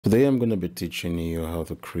Today I'm going to be teaching you how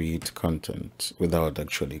to create content without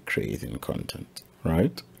actually creating content,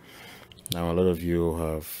 right? Now, a lot of you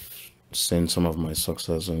have seen some of my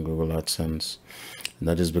success on Google AdSense, and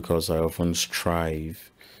that is because I often strive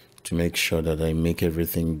to make sure that I make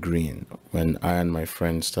everything green. When I and my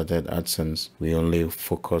friends started AdSense, we only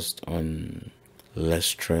focused on less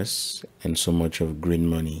stress and so much of green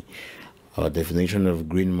money. Our definition of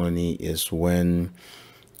green money is when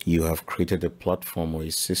you have created a platform or a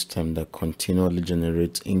system that continually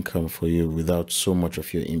generates income for you without so much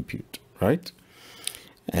of your input, right?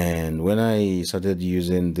 And when I started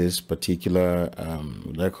using this particular,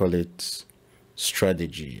 I call it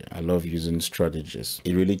strategy. I love using strategies.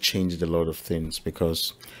 It really changed a lot of things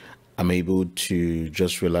because I'm able to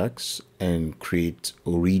just relax and create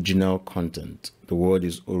original content. The word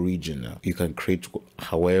is original. You can create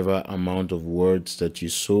however amount of words that you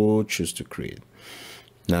so choose to create.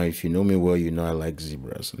 Now, if you know me well, you know I like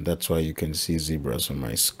zebras, and that's why you can see zebras on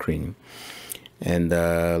my screen. And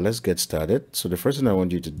let's get started. So the first thing I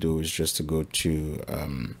want you to do is just to go to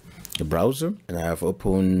the browser, and I have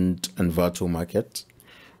opened Envato Market.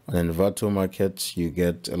 On Envato Market, you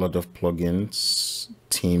get a lot of plugins,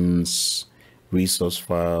 themes, resource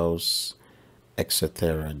files,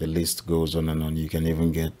 etc. The list goes on and on. You can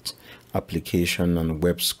even get application and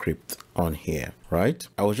web script on here, right?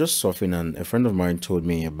 I was just surfing and a friend of mine told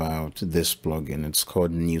me about this plugin. It's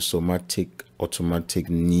called Newsomatic Automatic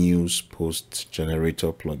News Post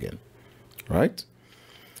Generator plugin, right?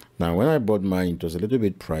 Now, when I bought mine, it was a little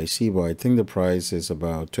bit pricey, but I think the price is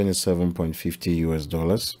about 27.50 US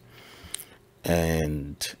dollars.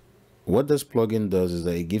 And what this plugin does is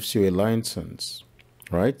that it gives you a license,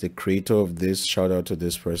 right? The creator of this, shout out to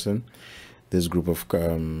this person, this group of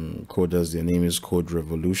coders, their name is Code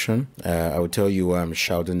Revolution. I will tell you why I'm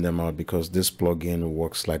shouting them out, because this plugin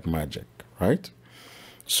works like magic, right?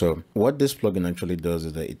 So what this plugin actually does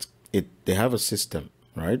is that they have a system,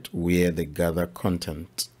 right, where they gather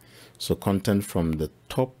content. So content from the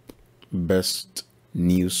top best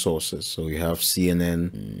news sources. So you have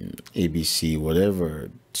CNN, ABC,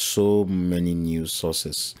 whatever, so many news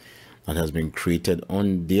sources that has been created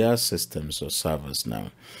on their systems or servers.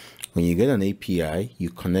 Now, when you get an API, you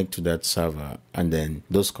connect to that server, and then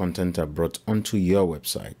those content are brought onto your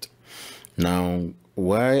website. Now,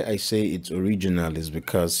 why I say it's original is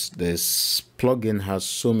because this plugin has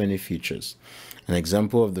so many features. An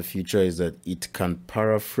example of the feature is that it can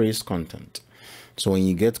paraphrase content. So when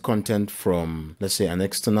you get content from, let's say, an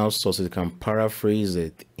external source, it can paraphrase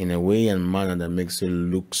it in a way and manner that makes it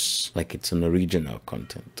looks like it's an original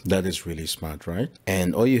content. That is really smart, right?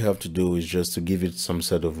 And all you have to do is just to give it some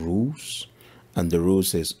set of rules. And the rule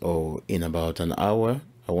says, oh, in about an hour,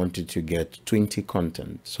 I want you to get 20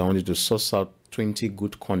 content. So I want you to source out 20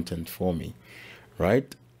 good content for me,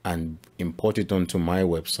 right? And import it onto my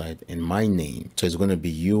website in my name. So it's going to be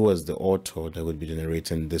you as the author that would be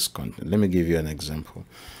generating this content. Let me give you an example.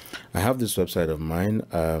 I have this website of mine,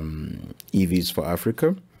 EVs for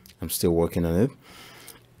Africa. I'm still working on it.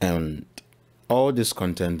 And all this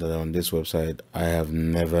content that are on this website, I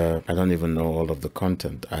don't even know all of the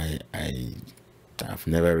content. I've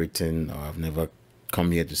never written, or I've never come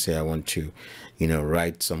here to say I want to,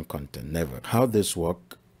 write some content. Never. How this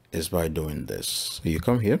works is by doing this. So you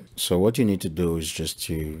come here. So what you need to do is just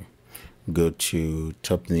to go to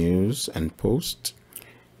top news and post.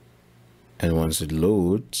 And once it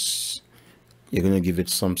loads, you're going to give it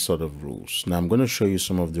some sort of rules. Now I'm going to show you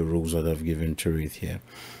some of the rules that I've given to it here.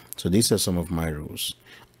 So these are some of my rules.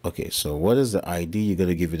 Okay, so what is the ID? You got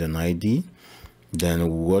to give it an ID. Then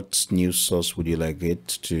what news source would you like it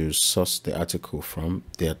to source the article from?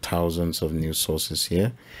 There are thousands of news sources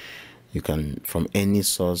here. You can, from any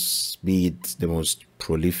source, be it the most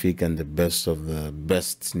prolific and the best of the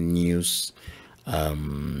best news,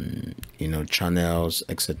 channels,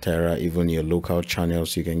 etc. Even your local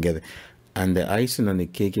channels, you can get it. And the icing on the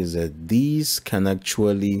cake is that these can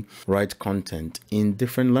actually write content in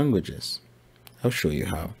different languages. I'll show you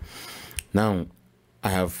how. Now, I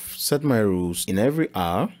have set my rules. In every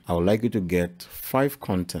hour, I would like you to get 5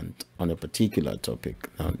 content on a particular topic.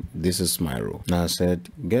 Now, this is my rule. Now I said,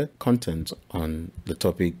 get content on the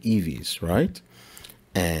topic EVs, right?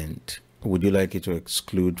 And would you like it to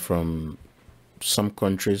exclude from some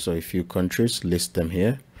countries or a few countries? List them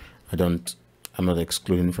here. I'm not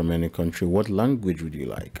excluding from any country. What language would you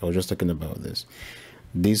like? I was just talking about this.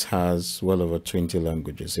 This has well over 20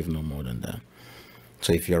 languages, if not more than that.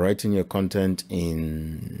 So if you're writing your content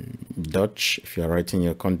in Dutch, if you're writing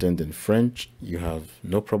your content in French, you have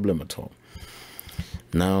no problem at all.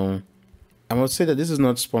 Now, I must say that this is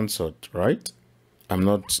not sponsored, right? I'm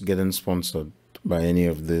not getting sponsored by any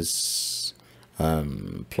of these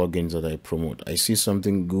plugins that I promote. I see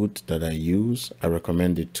something good that I use, I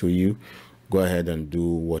recommend it to you. Go ahead and do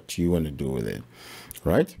what you want to do with it,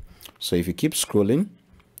 right? So if you keep scrolling,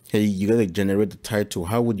 hey, you gotta generate the title.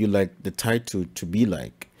 How would you like the title to be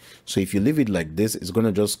like? So if you leave it like this, it's going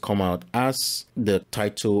to just come out as the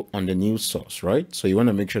title on the news source, right? So you want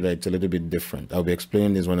to make sure that it's a little bit different. I'll be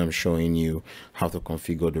explaining this when I'm showing you how to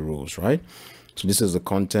configure the rules, right? So this is the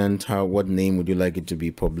content. What name would you like it to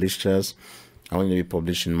be published as? I want it to be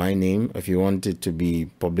published in my name. If you want it to be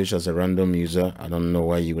published as a random user, I don't know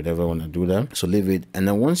why you would ever want to do that. So leave it. And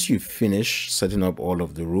then once you finish setting up all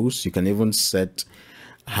of the rules, you can even set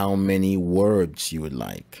how many words you would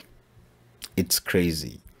like. It's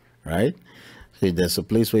crazy, right? So there's a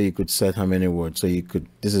place where you could set how many words. So you could,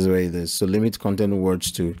 this is where it is. So limit content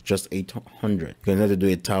words to just 800. You can have to do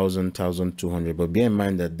 1,000, 1,200, but bear in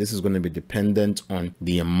mind that this is going to be dependent on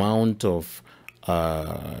the amount of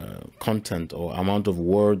content or amount of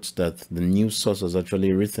words that the news source has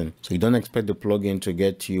actually written. So you don't expect the plugin to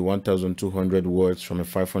get you 1,200 words from a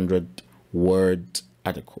 500 word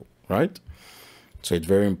article, right? So it's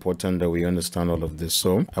very important that we understand all of this.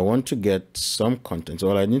 So I want to get some content. So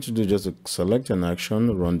all I need to do is just select an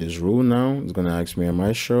action, run this rule now. It's going to ask me, am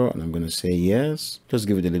I sure? And I'm going to say yes. Just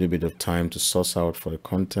give it a little bit of time to source out for the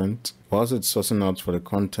content. Whilst it's sourcing out for the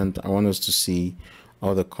content, I want us to see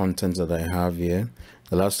all the content that I have here.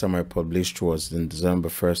 The last time I published was in December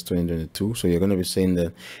 1st, 2022. So you're going to be saying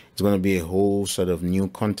that it's going to be a whole set of new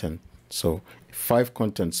content. So 5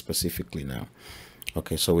 content specifically now.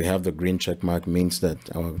 Okay, so we have the green check mark, means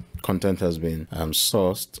that our content has been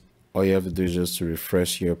sourced. All you have to do is just to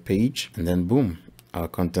refresh your page, and then boom, our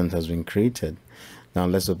content has been created. Now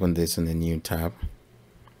let's open this in a new tab.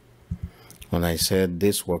 When I said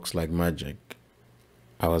this works like magic,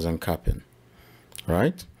 I wasn't capping,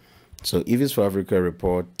 right? So if it's for Africa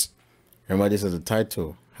report, remember this is the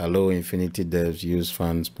title. Hello, Infinity Devs, use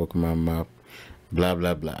fans, Pokemon map, blah,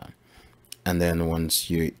 blah, blah. And then once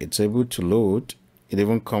it's able to load, it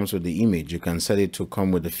even comes with the image. You can set it to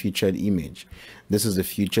come with a featured image. This is the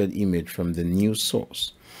featured image from the news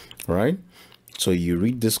source, right? So you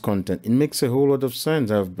read this content, it makes a whole lot of sense.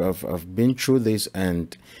 I've been through this,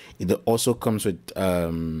 and it also comes with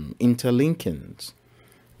interlinkings.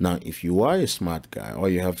 Now, if you are a smart guy, all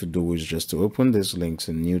you have to do is just to open these links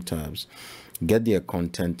in new tabs, get their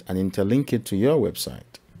content and interlink it to your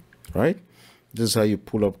website, right? This is how you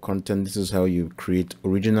pull up content. This is how you create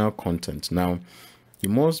original content. Now, you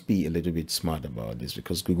must be a little bit smart about this,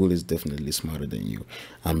 because Google is definitely smarter than you.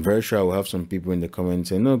 I'm very sure I will have some people in the comments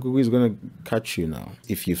saying, no, Google is going to catch you now.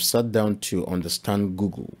 If you've sat down to understand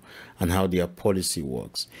Google and how their policy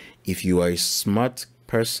works, if you are a smart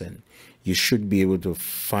person, you should be able to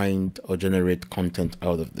find or generate content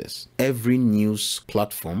out of this. Every news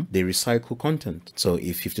platform, they recycle content. So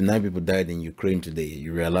if 59 people died in Ukraine today,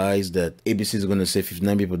 you realize that ABC is going to say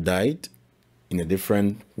 59 people died in a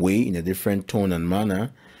different way, in a different tone and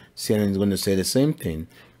manner. CNN is going to say the same thing,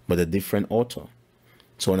 but a different author.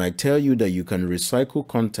 So when I tell you that you can recycle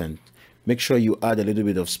content, make sure you add a little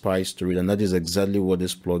bit of spice to it, and that is exactly what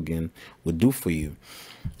this plugin will do for you.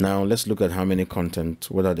 Now let's look at how many content,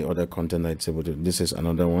 what are the other content that it's able to do. This is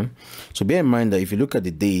another one. So bear in mind that if you look at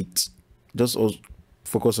the date, just also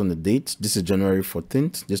focus on the date. This is January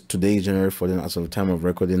 14th. Today is January 14th as of the time of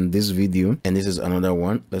recording this video. And this is another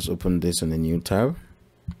one. Let's open this in a new tab.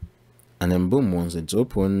 And then boom, once it's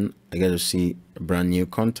open, I get to see brand new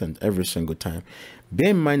content every single time. Bear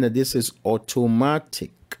in mind that this is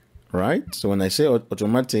automatic, right? So when I say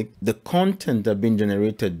automatic, the content that been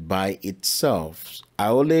generated by itself. I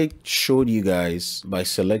only showed you guys by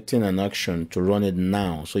selecting an action to run it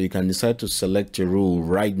now. So you can decide to select a rule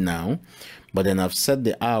right now. But then I've set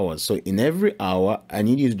the hours. So in every hour, I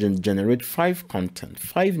need you to generate 5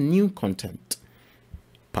 new content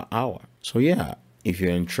per hour. So yeah, if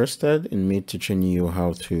you're interested in me teaching you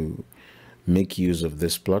how to make use of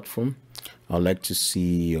this platform, I'd like to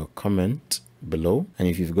see your comment below. And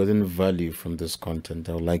if you've gotten value from this content,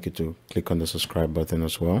 I would like you to click on the subscribe button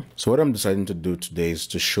as well. So what I'm deciding to do today is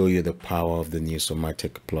to show you the power of the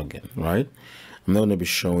Newsomatic plugin, right? I'm not going to be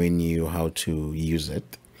showing you how to use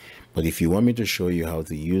it. But if you want me to show you how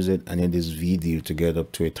to use it, I need this video to get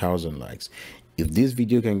up to 1,000 likes. If this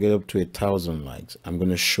video can get up to 1,000 likes, I'm going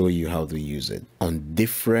to show you how to use it on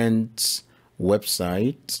different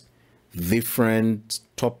websites, different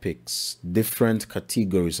topics, different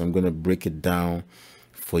categories. I'm going to break it down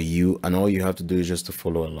for you, and all you have to do is just to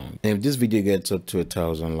follow along. And if this video gets up to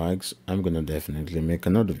 1,000 likes, I'm going to definitely make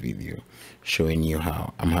another video showing you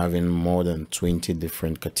how. I'm having more than 20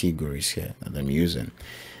 different categories here that I'm using.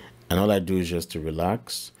 And all I do is just to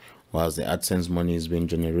relax whilst the AdSense money is being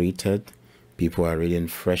generated. People are reading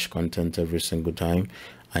fresh content every single time.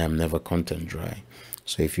 I am never content dry.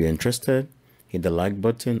 So if you're interested, hit the like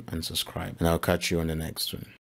button and subscribe, and I'll catch you on the next one.